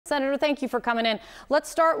Senator, thank you for coming in. Let's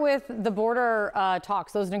start with the border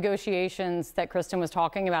talks, those negotiations that Kristen was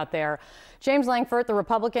talking about there. James Lankford, the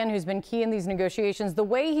Republican who's been key in these negotiations, the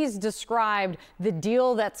way he's described the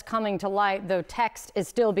deal that's coming to light, though text is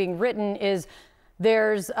still being written, is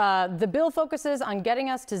the bill focuses on getting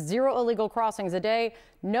us to 0 illegal crossings a day,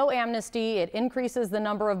 no amnesty. It increases the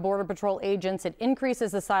number of Border Patrol agents. It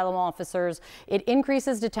increases asylum officers. It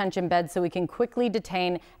increases detention beds so we can quickly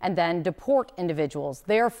detain and then deport individuals.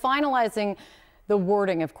 They are finalizing the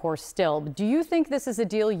wording, of course, still. Do you think this is a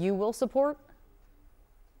deal you will support?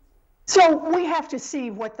 So we have to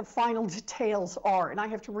see what the final details are, and I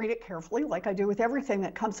have to read it carefully, like I do with everything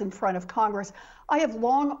that comes in front of Congress. I have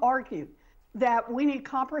long argued that we need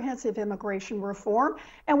comprehensive immigration reform,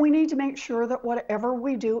 and we need to make sure that whatever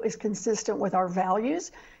we do is consistent with our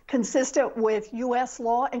values, consistent with U.S.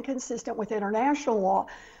 law, and consistent with international law.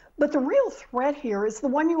 But the real threat here is the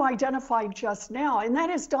one you identified just now, and that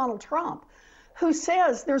is Donald Trump, who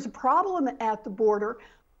says there's a problem at the border,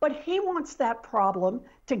 but he wants that problem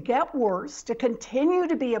to get worse, to continue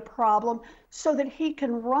to be a problem so that he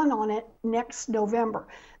can run on it next November.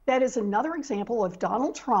 That is another example of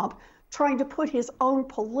Donald Trump trying to put his own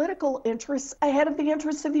political interests ahead of the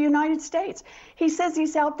interests of the United States. He says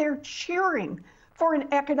he's out there cheering for an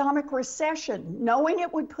economic recession, knowing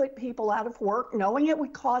it would put people out of work, knowing it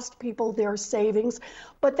would cost people their savings,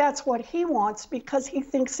 but that's what he wants because he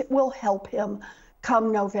thinks it will help him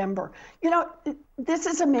come November. You know, this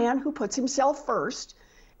is a man who puts himself first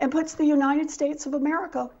and puts the United States of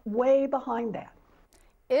America way behind that.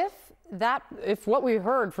 If what we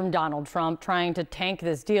heard from Donald Trump trying to tank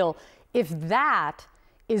this deal, if that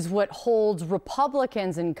is what holds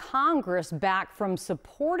Republicans in Congress back from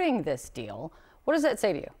supporting this deal, what does that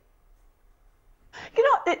say to you? You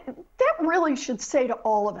know, that really should say to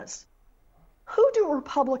all of us, who do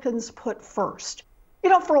Republicans put first? You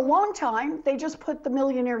know, for a long time, they just put the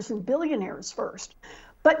millionaires and billionaires first.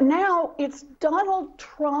 But now it's Donald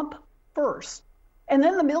Trump first. And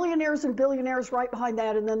then the millionaires and billionaires right behind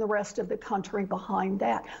that, and then the rest of the country behind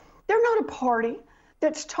that. They're not a party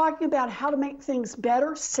that's talking about how to make things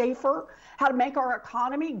better, safer, how to make our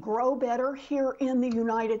economy grow better here in the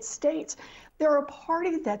United States. They're a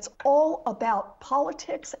party that's all about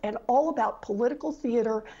politics and all about political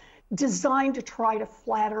theater designed to try to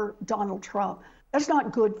flatter Donald Trump. That's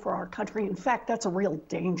not good for our country. In fact, that's a real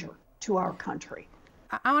danger to our country.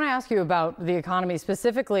 I want to ask you about the economy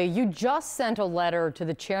specifically. You just sent a letter to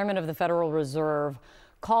the chairman of the Federal Reserve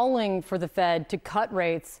calling for the Fed to cut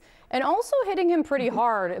rates and also hitting him pretty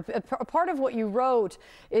hard. A part of what you wrote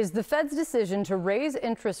is the Fed's decision to raise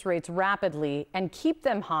interest rates rapidly and keep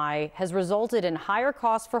them high has resulted in higher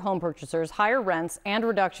costs for home purchasers, higher rents, and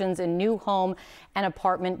reductions in new home and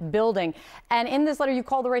apartment building. And in this letter, you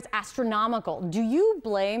call the rates astronomical. Do you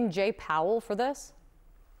blame Jay Powell for this?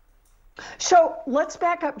 So let's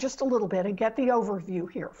back up just a little bit and get the overview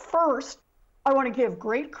here. First, I want to give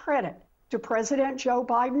great credit to President Joe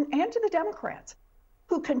Biden and to the Democrats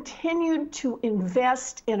who continued to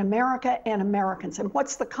invest in America and Americans. And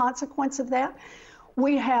what's the consequence of that?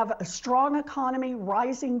 We have a strong economy,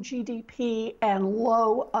 rising GDP, and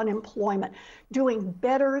low unemployment, doing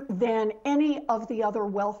better than any of the other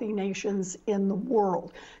wealthy nations in the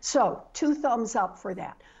world. So 2 thumbs up for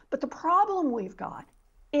that. But the problem we've got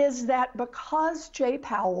is that because Jay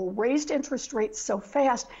Powell raised interest rates so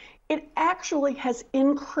fast, it actually has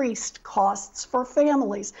increased costs for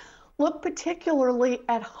families. Look particularly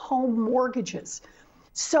at home mortgages.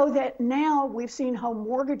 So that now we've seen home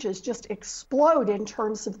mortgages just explode in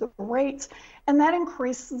terms of the rates, and that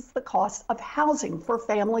increases the cost of housing for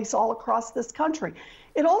families all across this country.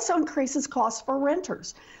 It also increases costs for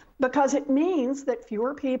renters, because it means that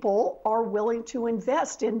fewer people are willing to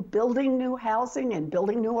invest in building new housing and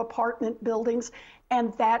building new apartment buildings,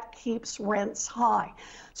 and that keeps rents high.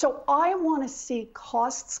 So I want to see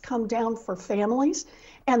costs come down for families,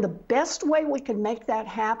 and the best way we can make that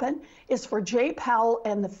happen is for Jay Powell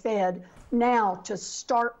and the Fed now to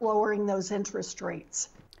start lowering those interest rates.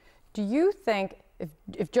 Do you think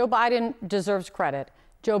if Joe Biden deserves credit,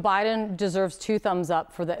 Joe Biden deserves 2 thumbs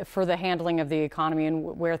up for the handling of the economy and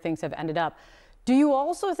where things have ended up. Do you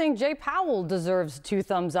also think Jay Powell deserves 2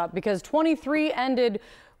 thumbs up because 23 ended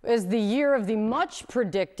as the year of the much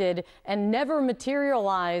predicted and never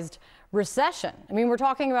materialized recession? I mean, we're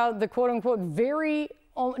talking about the quote unquote very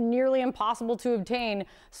nearly impossible to obtain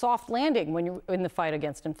soft landing when you're in the fight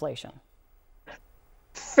against inflation.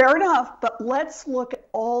 Fair enough, but let's look at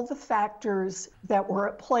all the factors that were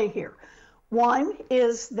at play here. One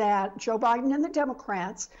is that Joe Biden and the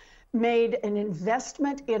Democrats made an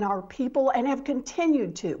investment in our people and have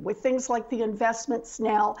continued to with things like the investments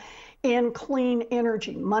now in clean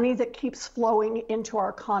energy, money that keeps flowing into our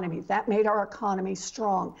economy. That made our economy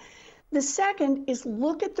strong. The second is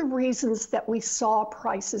look at the reasons that we saw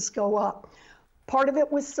prices go up. Part of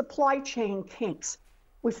it was supply chain kinks.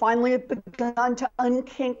 We finally have begun to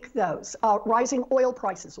unkink those. Rising oil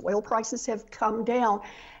prices. Oil prices have come down.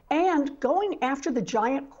 And going after the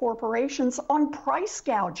giant corporations on price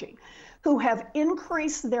gouging, who have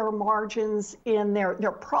increased their margins in their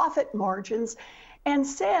profit margins and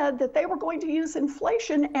said that they were going to use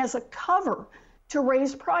inflation as a cover to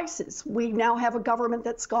raise prices. We now have a government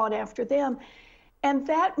that's gone after them. And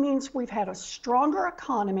that means we've had a stronger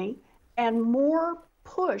economy and more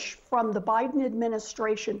push from the Biden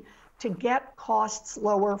administration to get costs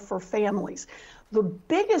lower for families. The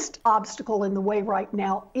biggest obstacle in the way right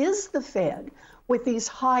now is the Fed with these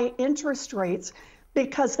high interest rates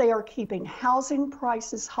because they are keeping housing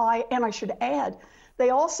prices high. And I should add, they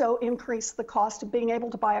also increase the cost of being able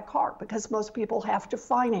to buy a car because most people have to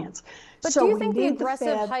finance. But so do you think the aggressive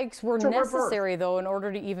Fed hikes were necessary, though, in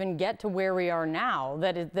order to even get to where we are now,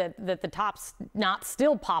 that the top's not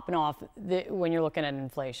still popping off when you're looking at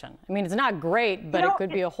inflation? I mean, it's not great, but it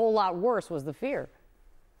could be a whole lot worse, was the fear.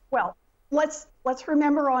 Well, let's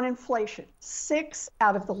remember on inflation, 6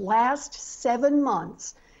 out of the last 7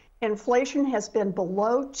 months, inflation has been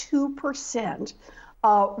below 2%,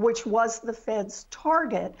 which was the Fed's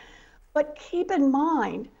target. But keep in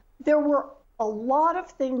mind, there were a lot of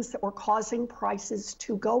things that were causing prices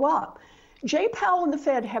to go up. Jay Powell and the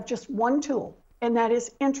Fed have just one tool, and that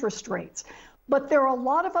is interest rates. But there are a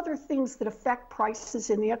lot of other things that affect prices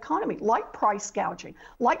in the economy, like price gouging,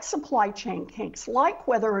 like supply chain kinks, like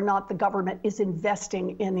whether or not the government is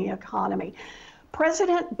investing in the economy.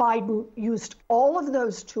 President Biden used all of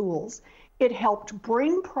those tools. It helped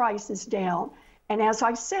bring prices down. And as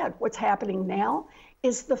I said, what's happening now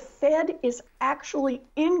is the Fed is actually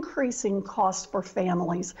increasing costs for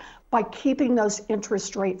families by keeping those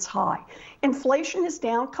interest rates high. Inflation is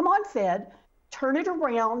down. Come on, Fed. Turn it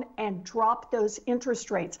around and drop those interest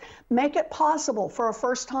rates. Make it possible for a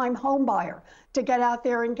first-time home buyer to get out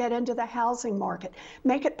there and get into the housing market.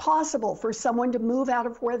 Make it possible for someone to move out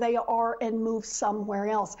of where they are and move somewhere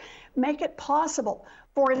else. Make it possible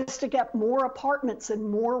for us to get more apartments and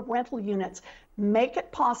more rental units. Make it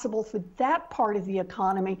possible for that part of the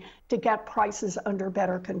economy to get prices under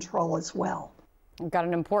better control as well. We've got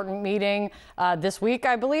an important meeting this week,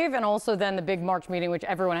 I believe, and also then the big March meeting, which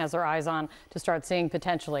everyone has their eyes on to start seeing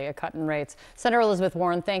potentially a cut in rates. Senator Elizabeth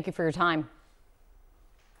Warren, thank you for your time.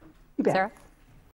 You bet. Sarah?